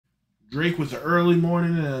Drake with the early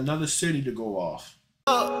morning in another city to go off.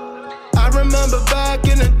 I remember back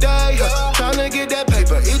in the day, trying to get that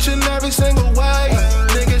paper each and every single way.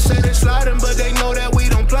 Niggas say they sliding, but they know that we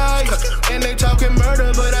don't play. And they talking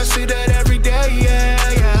murder, but I see that every day. Yeah,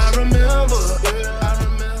 I remember.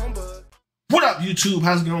 What up, YouTube?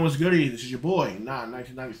 How's it going? What's goody? This is your boy,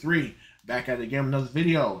 1993, back at it again with another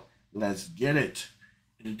video. Let's get it.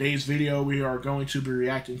 In today's video, we are going to be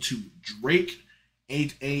reacting to Drake,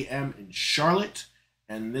 8 a.m. in Charlotte.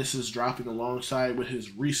 And this is dropping alongside with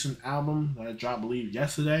his recent album that dropped, I believe,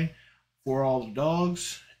 yesterday, For All the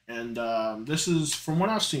Dogs. And this is, from what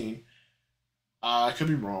I've seen, I could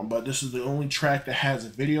be wrong, but this is the only track that has a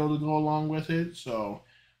video to go along with it. So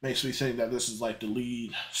makes me think that this is like the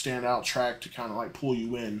lead standout track to kind of like pull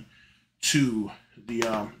you in to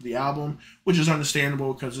the album, which is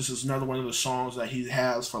understandable because this is another one of the songs that he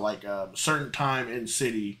has for like a certain time in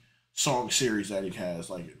city song series that he has.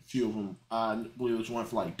 Like a few of them, I believe there's one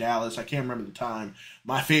for like Dallas. I can't remember the time.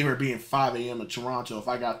 My favorite being 5 a.m. in Toronto, if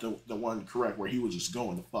I got the one correct, where he was just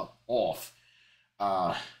going the fuck off.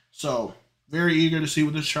 So very eager to see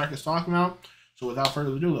what this track is talking about. So without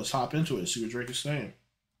further ado, let's hop into it, see what Drake is saying.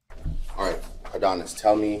 All right, Adonis,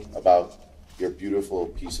 tell me about your beautiful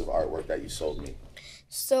piece of artwork that you sold me.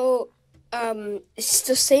 So, it's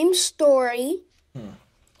the same story.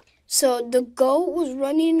 So the goat was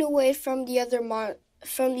running away from the other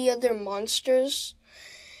monsters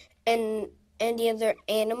and the other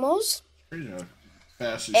animals.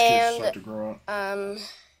 Fast as kids start to grow up.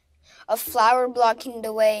 A flower blocking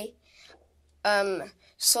the way.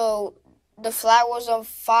 So the flower was on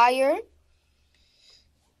fire.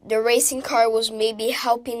 The racing car was maybe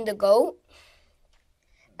helping the goat.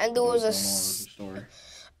 And there was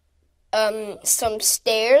some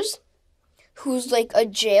stairs, who's like a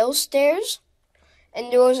jail stairs,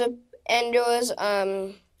 and there was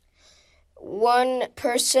one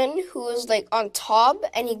person who was like on top,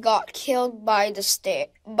 and he got killed by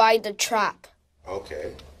the trap.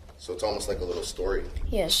 Okay, so it's almost like a little story.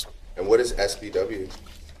 Yes. And what is SBW?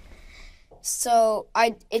 So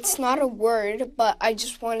it's not a word, but I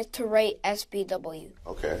just wanted to write SBW.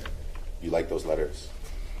 Okay, you like those letters?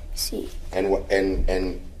 See.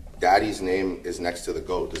 And Daddy's name is next to the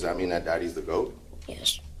goat. Does that mean that Daddy's the goat?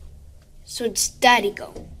 Yes. So it's Daddy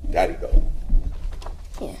Goat. Daddy Goat.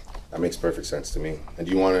 Yeah. That makes perfect sense to me. And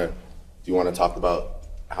do you want to talk about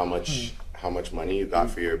how much money you got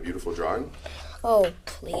for your beautiful drawing? Oh,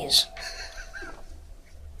 please.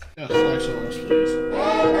 Yeah, flex on us, please.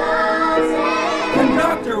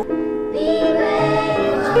 Conductor.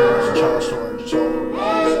 It's a child story. It's all over.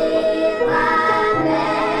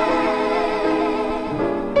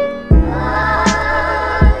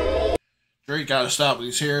 Drake gotta stop with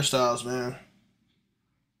these hairstyles, man.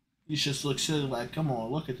 He just looks silly. Like, come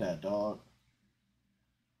on, look at that, dog.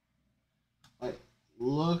 Like,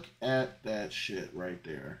 look at that shit right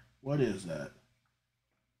there. What is that?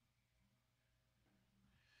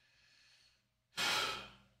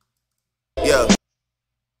 Yeah.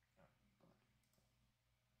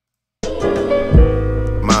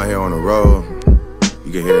 I'm out here on the road.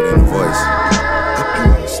 You can hear it in the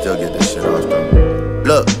voice. Still get this shit off though.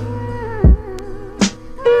 Look.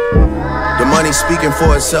 The money speaking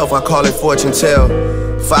for itself, I call it fortune tell.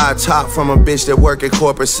 5 top from a bitch that work at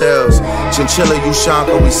corporate sales. Chinchilla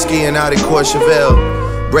Ushanka, we skiing out in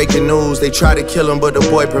Courchevel. Breaking news, they try to kill him, but the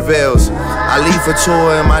boy prevails. I leave for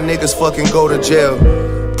tour and my niggas fucking go to jail.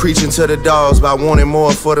 Preaching to the dogs about wanting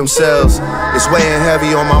more for themselves. It's weighing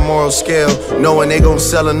heavy on my moral scale. Knowing they gon'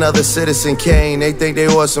 sell another Citizen Kane, they think they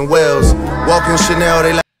Orson Welles. Walking Chanel,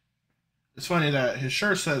 they like. It's funny that his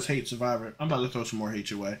shirt says Hate Survivor. I'm about to throw some more hate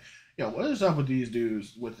your way. Yo, what is up with these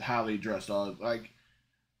dudes with how they dress, dog? Like,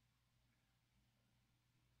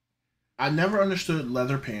 I never understood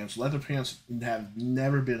leather pants. Leather pants have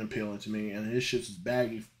never been appealing to me, and his shit's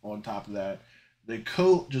baggy on top of that. The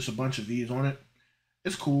coat, just a bunch of V's on it.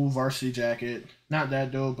 It's cool, varsity jacket. Not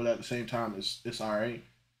that dope, but at the same time, it's alright.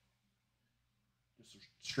 Just a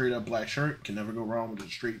straight up black shirt. Can never go wrong with a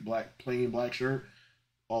straight black, plain black shirt.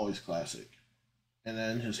 Always classic. And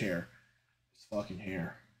then his hair. His fucking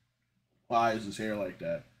hair. Why is his hair like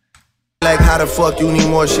that? Like, how the fuck you need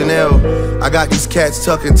more Chanel? I got these cats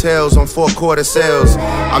tucking tails on 4-quarter sales.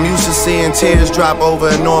 I'm used to seeing tears drop over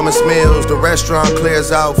enormous meals. The restaurant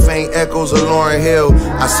clears out, faint echoes of Lauryn Hill.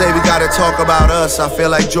 I say we gotta talk about us, I feel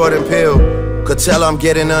like Jordan Peele. Could tell I'm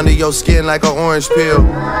getting under your skin like an orange peel.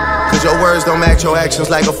 Cause your words don't match your actions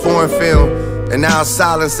like a foreign film. And now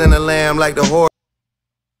silence in the lamb like the horse.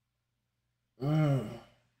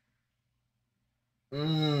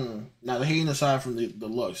 Now, the hating aside from the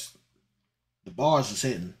looks, the bars is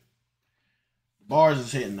hitting. Bars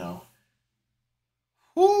is hitting though.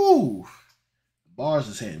 Whoo! Bars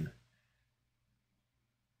is hitting.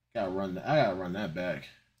 I gotta run that back.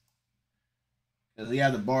 Cause he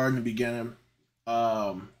had the bar in the beginning.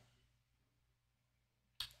 I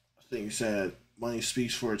think he said money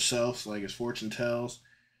speaks for itself, like his fortune tells.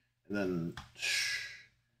 And then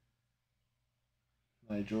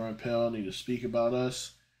like Jordan Peele need to speak about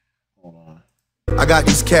us. Hold on. I got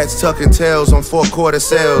these cats tucking tails on 4-quarter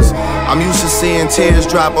sales. I'm used to seeing tears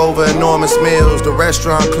drop over enormous meals. The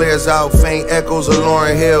restaurant clears out, faint echoes of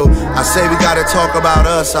Lauryn Hill. I say we gotta talk about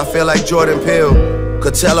us, I feel like Jordan Peele.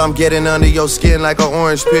 Could tell I'm getting under your skin like an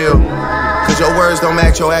orange peel. Cause your words don't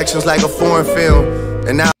match your actions like a foreign film.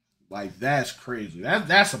 And now, like, that's crazy.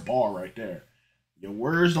 That's a bar right there. Your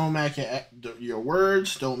words don't match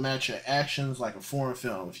your actions like a foreign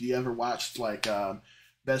film. If you ever watched, like,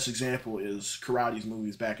 best example is Karate's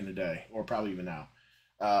movies back in the day, or probably even now.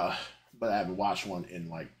 But I haven't watched one in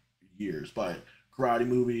like years. But Karate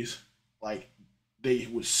movies, like, they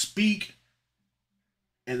would speak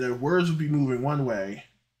and their words would be moving one way,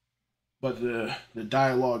 but the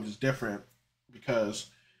dialogue is different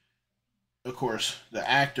because, of course, the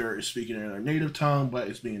actor is speaking in their native tongue, but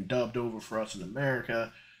it's being dubbed over for us in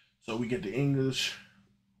America. So we get the English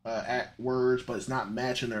words, but it's not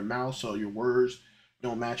matching their mouth, so your words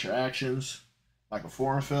don't match your actions like a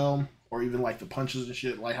foreign film, or even like the punches and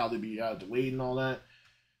shit, like how they be delayed and all that.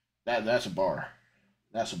 That's a bar.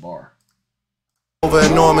 That's a bar. over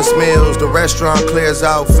enormous meals, the restaurant clears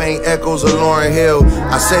out, faint echoes of Lauryn Hill.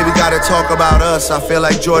 I say we gotta talk about us, I feel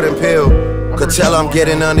like Jordan Peele. Could tell I'm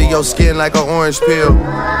getting under your skin like an orange peel.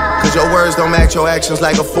 Cause your words don't match your actions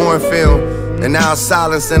like a foreign film. And now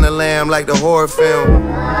silence in the lamb like the horror film.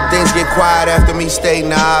 Things get quiet after me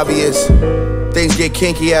stating the obvious. Things get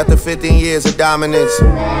kinky after 15 years of dominance.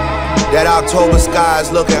 That October sky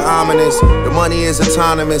is looking ominous. The money is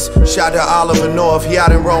autonomous. Shout to Oliver North, he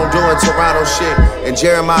out in Rome doing Toronto shit. And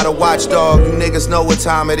Jeremiah the watchdog, you niggas know what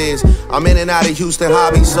time it is. I'm in and out of Houston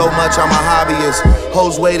hobby so much I'm a hobbyist.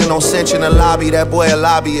 Hoes waiting on cinch in the lobby, that boy a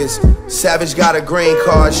lobbyist. Savage got a green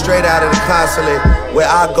card straight out of the consulate. Where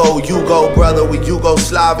I go, you go, brother, we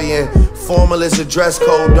Yugoslavian. Formal is a dress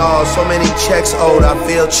code, dawg. So many checks owed, I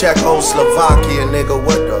feel Czechoslovakia, nigga,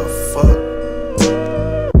 what the fuck?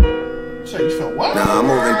 Nah, I'm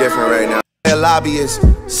moving different right now. A lobbyist,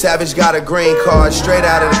 Savage got a green card straight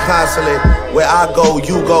out of the consulate. Where I go,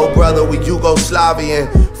 you go, brother, we Yugoslavian.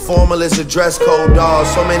 Formal is a dress code, dawg.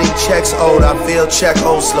 So many checks owed, I feel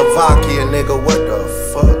Czechoslovakia, nigga, what the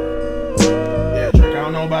fuck? Yeah, Drake, I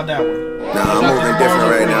don't know about that one. Nah, I'm moving different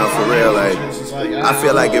right now, for real. Like, I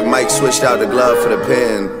feel like if Mike switched out the glove for the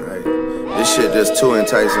pen, like, this shit just too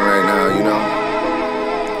enticing right now, you know?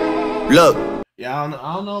 Look. Yeah, I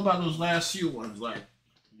don't know about those last few ones. Like,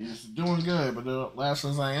 you're just doing good, but the last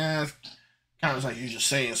one's like, kind of like you're just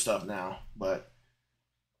saying stuff now. But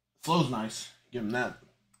flow's nice. Give him that.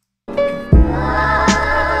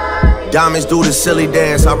 Diamonds do the silly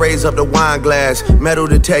dance, I raise up the wine glass. Metal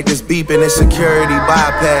detectors beeping, it's security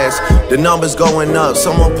bypass. The numbers going up,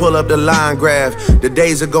 someone pull up the line graph. The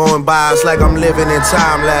days are going by, it's like I'm living in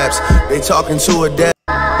time lapse. They talking to a dead.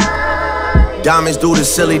 Diamonds do the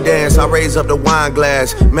silly dance, I raise up the wine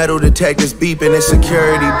glass. Metal detectors beeping, it's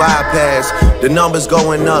security bypass. The numbers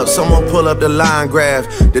going up, someone pull up the line graph.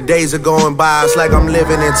 The days are going by, it's like I'm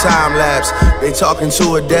living in time lapse. They talking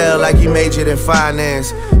to Adele like he majored in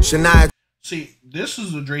finance. Shania. See, this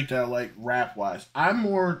is the Drake that I like rap wise. I'm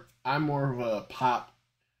more of a pop,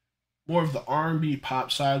 more of the R&B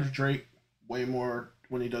pop side of Drake. Way more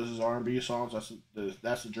when he does his R&B songs. That's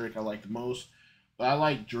the Drake I like the most. But I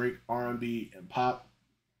like Drake R&B and pop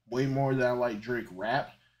way more than I like Drake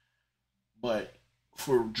rap. But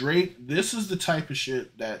for Drake, this is the type of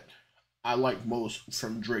shit that I like most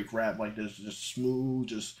from Drake rap. Like this, just smooth,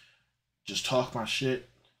 just talk my shit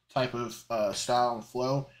type of style and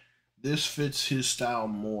flow. This fits his style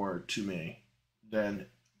more to me than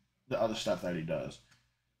the other stuff that he does.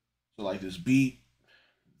 So like this beat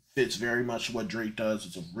fits very much what Drake does.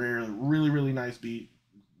 It's a really, really nice beat.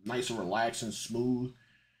 Nice and relaxing, smooth.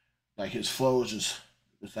 Like his flow is just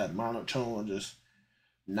that monotone, just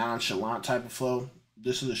nonchalant type of flow.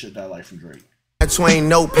 This is the shit that I like from Drake. Twain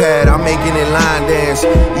notepad, I'm making it line dance.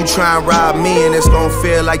 You try and rob me and it's gonna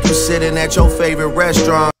feel like you sitting at your favorite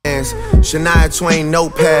restaurant. Shania Twain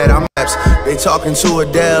notepad, I'm apps. They talking to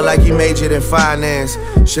Adele like he majored in finance.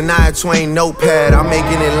 Shania Twain notepad, I'm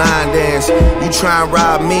making it line dance. You try and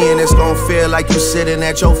rob me and it's gonna feel like you sitting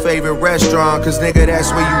at your favorite restaurant. Cause nigga,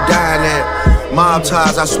 that's where you dine at. Mob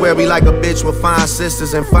ties, I swear we like a bitch with fine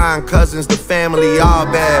sisters and fine cousins. The family all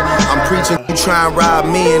bad. I'm preaching, you try and rob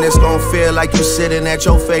me, and it's gonna feel like you sitting at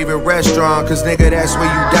your favorite restaurant. Cause nigga, that's where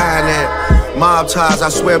you dine at. Mob ties, I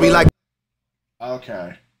swear we like.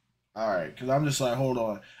 Okay. Alright, because I'm just like, hold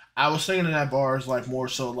on. I was thinking of that bar is like more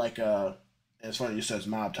so like, it's funny you says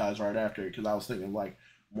mob ties right after it, because I was thinking like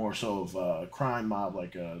more so of a crime mob,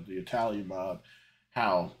 like the Italian mob,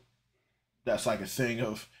 how that's like a thing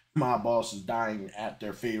of mob bosses dying at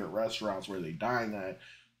their favorite restaurants where they dine at.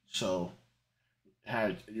 So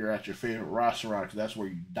you're at your favorite restaurant because that's where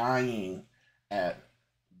you're dying at.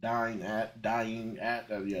 Yeah,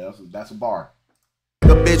 that's a bar. A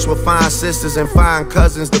bitch with fine sisters and fine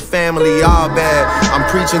cousins, the family all bad. I'm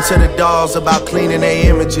preaching to the dolls about cleaning their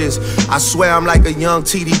images. I swear I'm like a young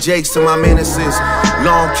TD Jakes to my menaces.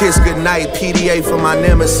 Long kiss goodnight, PDA for my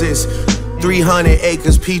nemesis. 300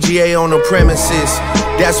 acres, PGA on the premises.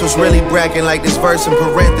 That's what's really bragging, like this verse in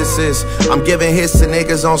parenthesis. I'm giving hits to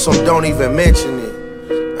niggas on some don't even mention it.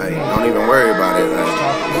 Hey, don't even worry about it. Like,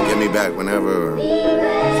 just get me back whenever.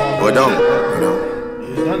 Or don't, you know.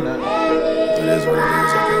 He's done that. It is what it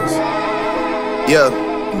is, I guess. Yeah.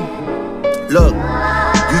 Look,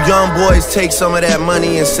 you young boys take some of that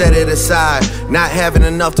money and set it aside. Not having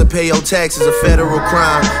enough to pay your taxes a federal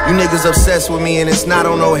crime. You niggas obsessed with me and it's not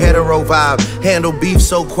on no hetero vibe. Handle beef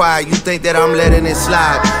so quiet, you think that I'm letting it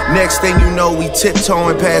slide. Next thing you know, we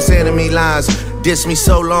tiptoeing past enemy lines. Diss me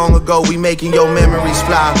so long ago, we making your memories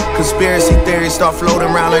fly. Conspiracy theories start floating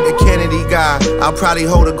around like the Kennedy guy. I'll probably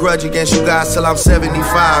hold a grudge against you guys till I'm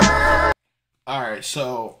 75. Alright,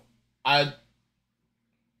 so I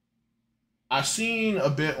seen a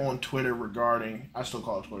bit on Twitter regarding, I still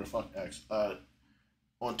call it Twitter, fuck X,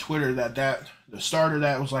 on Twitter that the start of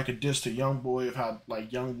that was like a diss to YoungBoy, of how like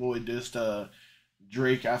YoungBoy dissed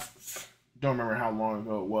Drake. Don't remember how long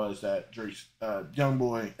ago it was that Drake's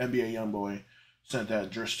YoungBoy, NBA YoungBoy, sent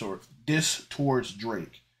that diss towards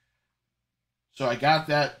Drake. So I got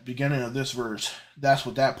that beginning of this verse. That's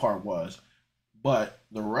what that part was. But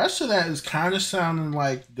the rest of that is kind of sounding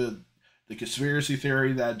like the conspiracy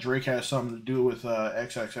theory that Drake has something to do with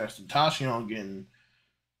XXXTentacion getting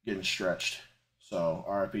stretched. So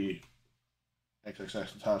RIP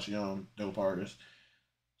XXXTentacion, dope artist.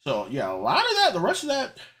 So yeah, a lot of that, the rest of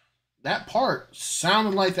that part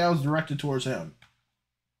sounded like that was directed towards him.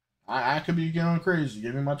 I could be going crazy.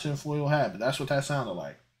 Give me my tinfoil hat, but that's what that sounded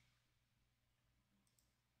like.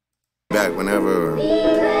 Back whenever,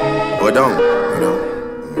 or don't, you know.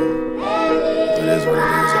 It is what it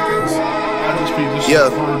is, I guess. Yeah.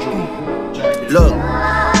 Look,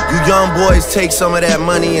 you young boys take some of that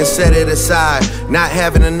money and set it aside. Not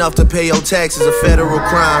having enough to pay your taxes a federal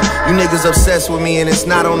crime. You niggas obsessed with me and it's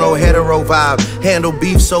not on no hetero vibe. Handle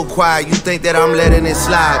beef so quiet, you think that I'm letting it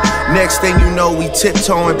slide. Next thing you know, we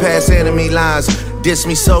tiptoeing past enemy lines. Diss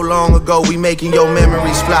me so long ago, we making your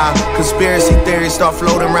memories fly. Conspiracy theories start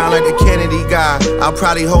floating around like the Kennedy guy. I'll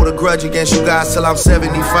probably hold a grudge against you guys till I'm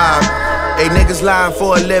 75. Hey, niggas lying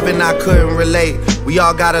for a living, I couldn't relate. We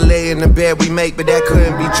all gotta lay in the bed we make, but that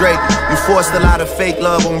couldn't be Drake. You forced a lot of fake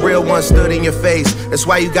love when real ones stood in your face. That's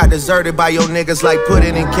why you got deserted by your niggas like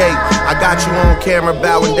pudding and cake. I got you on camera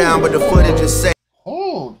bowing down, but the footage is safe.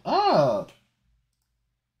 Hold up.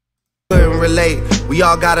 Couldn't relate. We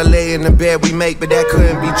all gotta lay in the bed we make, but that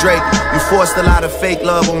couldn't be Drake. You forced a lot of fake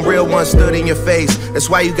love when real ones stood in your face. That's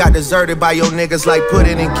why you got deserted by your niggas like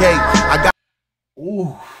pudding and cake. I got.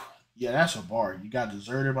 Ooh. Yeah, that's a bar. You got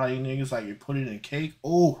deserted by your niggas like you put it in cake.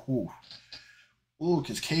 Ooh,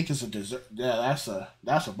 because cake is a dessert. Yeah,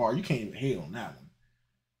 that's a bar. You can't even hate on that one.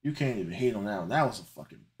 You can't even hate on that one. That was a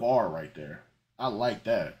fucking bar right there. I like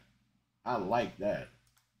that. I like that.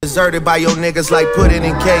 Deserted by your niggas like pudding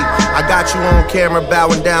and cake. I got you on camera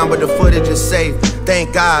bowing down, but the footage is safe.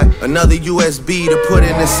 Thank God, another USB to put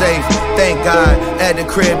in the safe. Thank God, at the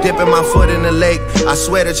crib dipping my foot in the lake. I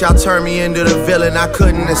swear that y'all turned me into the villain, I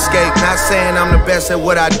couldn't escape. Not saying I'm the best at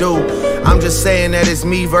what I do, I'm just saying that it's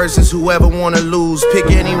me versus whoever wanna lose. Pick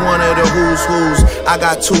any one of the who's. I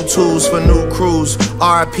got 2 tools for new crews.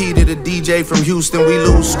 RIP to the DJ from Houston, we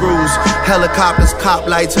lose screws. Helicopters, cop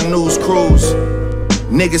lights, and news crews.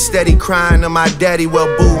 Niggas steady crying to my daddy, well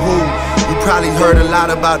boo-hoo. You probably heard a lot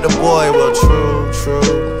about the boy, well true.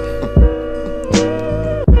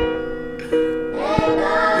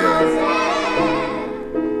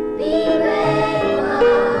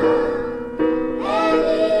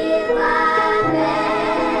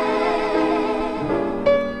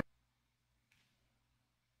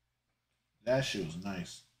 That shit was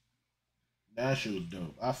nice. That shit was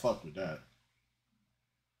dope. I fuck with that.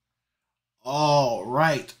 All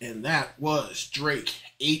right, and that was Drake,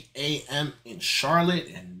 8 a.m. in Charlotte,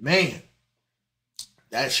 and man,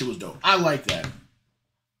 that shit was dope. I like that.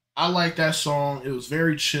 I like that song. It was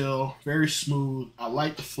very chill, very smooth. I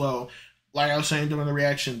like the flow. Like I was saying during the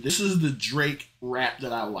reaction, this is the Drake rap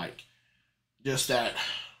that I like. Just that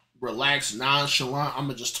relaxed, nonchalant, I'm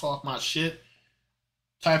going to just talk my shit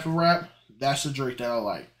type of rap. That's the Drake that I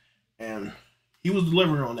like. And he was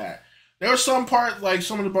delivering on that. There were some parts, like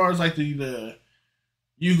some of the bars, like the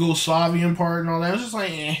Yugoslavian part and all that. I was just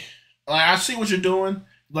like, eh. Like, I see what you're doing.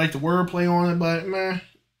 Like the wordplay on it, but man,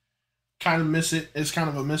 kind of miss it. It's kind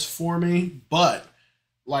of a miss for me. But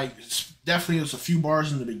like, definitely there's a few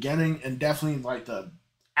bars in the beginning, and definitely like the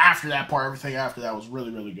after that part, everything after that was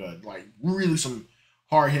really, really good. Like really some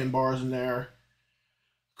hard hitting bars in there.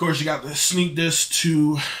 Of course, you got the sneak diss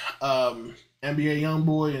to NBA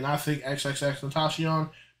YoungBoy and I think XXXTentacion.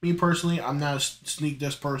 Me personally, I'm not a sneak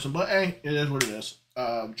diss person, but hey, it is what it is.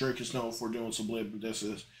 Drake is known for doing some blib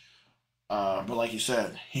disses. But like you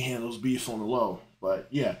said, he handles beef on the low. But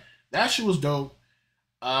yeah, that shit was dope.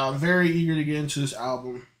 I'm very eager to get into this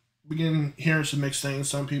album. Begin hearing some mixed things.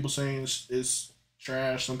 Some people saying it's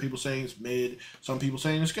trash. Some people saying it's mid. Some people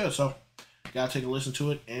saying it's good. So, gotta take a listen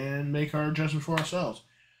to it and make our judgment for ourselves.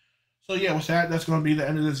 So yeah, with that, that's going to be the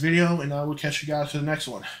end of this video, and I will catch you guys to the next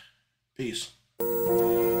one. Peace.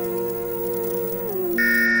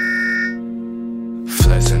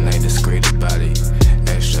 Flexing ain't discreet about it.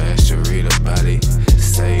 Extra read about it.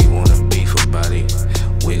 Say you wanna beef about it.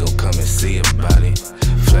 We gon' come and see about it.